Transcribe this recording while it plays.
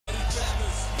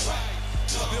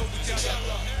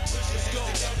together. Let's go.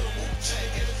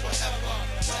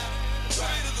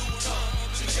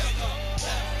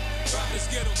 Let's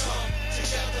get them.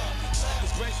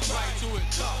 Let's bring some light to it.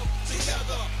 Come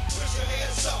together. Put your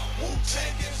hands up.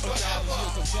 Wu-Tangin' forever.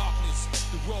 Years of darkness.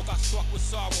 The world got struck with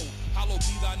sorrow. Hallowed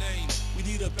be thy name. We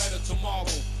need a better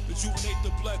tomorrow. Rejuvenate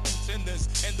the blood through tendons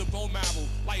and the bone marrow.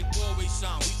 Light always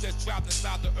shine. We just trapped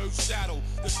inside the earth's shadow.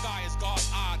 The sky is God's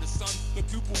eye. The sun, the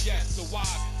pupil, yes. The wise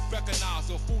recognize.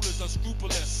 A fool is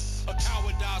unscrupulous. A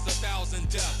coward dies 1,000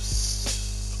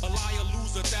 deaths. A liar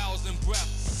lose 1,000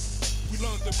 breaths. We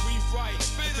learned to breathe right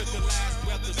until the last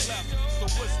breath is left.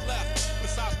 So what's left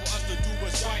besides for us to do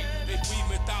what's right? They breed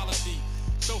mythology.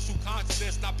 Social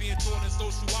consciousness not being taught in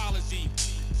sociology,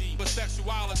 but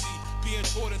sexuality being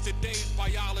taught in today's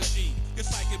biology. Your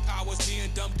psychic powers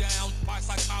being dumbed down by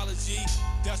psychology.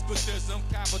 Despotism,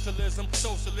 capitalism,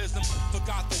 socialism.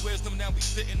 Forgot the wisdom, now we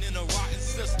sitting in a rotten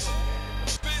system.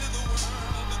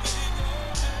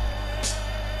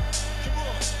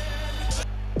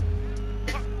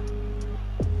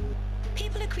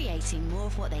 Creating more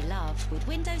of what they love with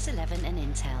Windows 11 and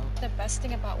Intel. The best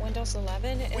thing about Windows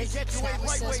 11 is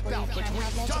services where you can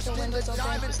have multiple windows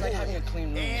open. It's like having a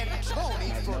clean room.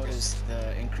 I've noticed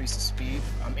the increase of speed.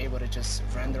 I'm able to just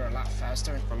render a lot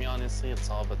faster. For me, honestly, it's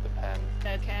all about the pen.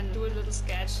 I can do a little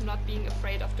sketch, not being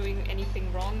afraid of doing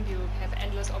anything wrong. You have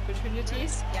endless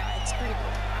opportunities. Yeah, it's pretty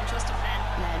good. I'm just a fan.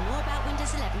 Learn more about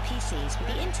Windows 11 PCs with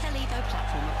the Intel Evo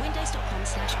platform at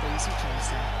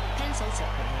windows.com/brings-you-closer. Pencil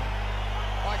separately.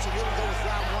 All right, so here we go with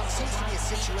round one. Seems to be a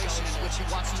situation in which he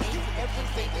wants to do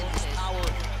everything in his power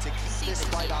to keep this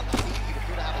fight on the feet. He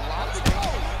appear to have a lot of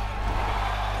advantage.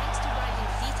 Thanks to riding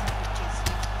feet temperatures,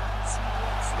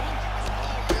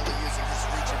 Really using his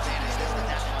reach advantage there with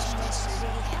that much DC.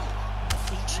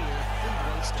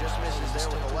 Just misses there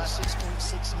with the left.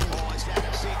 6.6 million. Oh, he's got a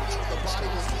big knee to the body.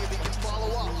 We'll see if he can follow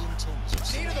up.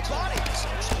 Knee to the body.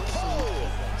 Oh!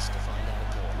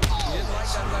 He didn't like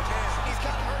that left hand. He's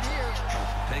got hurt here.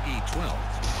 Peggy 12.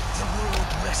 The world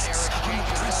rests on the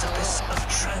precipice of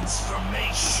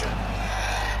transformation.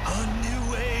 A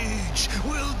new age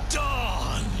will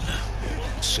dawn.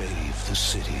 Save the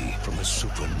city from a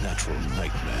supernatural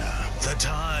nightmare. The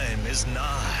time is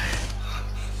nigh.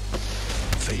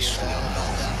 Face the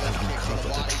unknown and uncover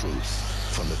the truth.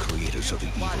 From the creators of The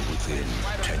Evil Within,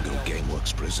 Tango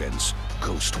Gameworks presents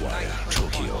Ghostwire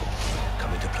Tokyo.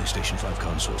 Coming to PlayStation 5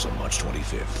 consoles on March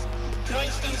 25th.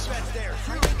 Nice defense there.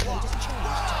 3 block.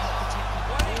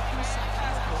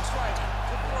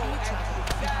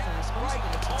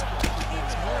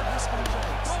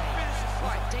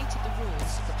 Updated the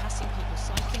rules for passing people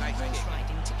cycling and horse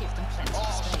riding to give them plenty of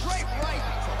space. Straight right.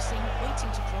 Crossing, waiting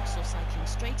to cross, or cycling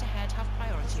straight ahead have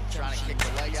priority at Trying to junctions. kick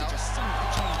the leg out. Just some of the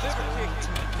changes we will need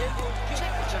to make now.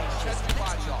 Check the changes and let's keep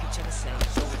each other safe.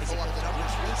 Visit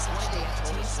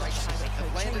www.highway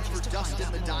code Landed for changes to Dustin, find the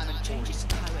out more. diamond Changes to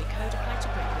the highway code apply to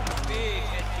Brickwood. Big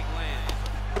head kick land.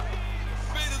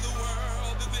 Fate of the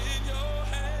world is in your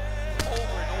hands. Over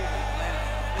and over, he landed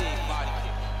a big body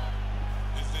kick.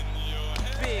 It's in your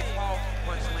hands. Big powerful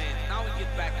punch land. Now he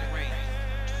gets back to range.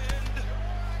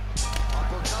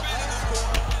 Uppercut land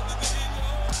score.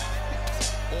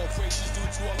 All praises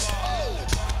due to Allah.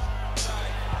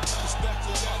 Respect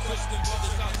to our Christian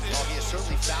brothers out there. Well, he has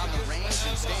certainly found the range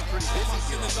and staying pretty busy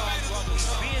here. He's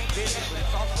being busy, but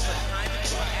it's also the timing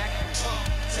and the accuracy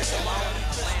that's allowing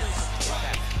him to land something like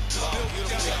that.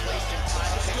 Beautifully placed in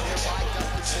time to there by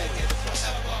Dustin.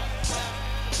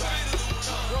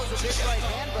 Throws a big right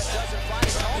hand, but doesn't find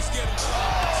it home. Let's get him.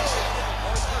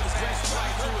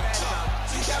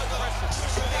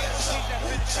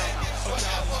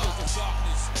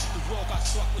 The world got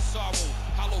struck with sorrow.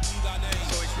 Hallowed be thy name.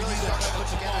 So he's really starting to put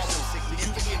together some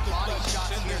significant body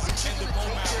shots here. He's going to take their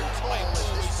toll as this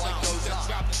fight goes on.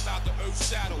 Trapped inside the earth's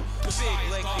shadow. The Big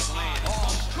leg kick land. Oh,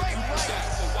 straight right.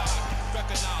 That's the why.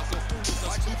 Recognize the fool is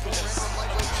unscrupulous.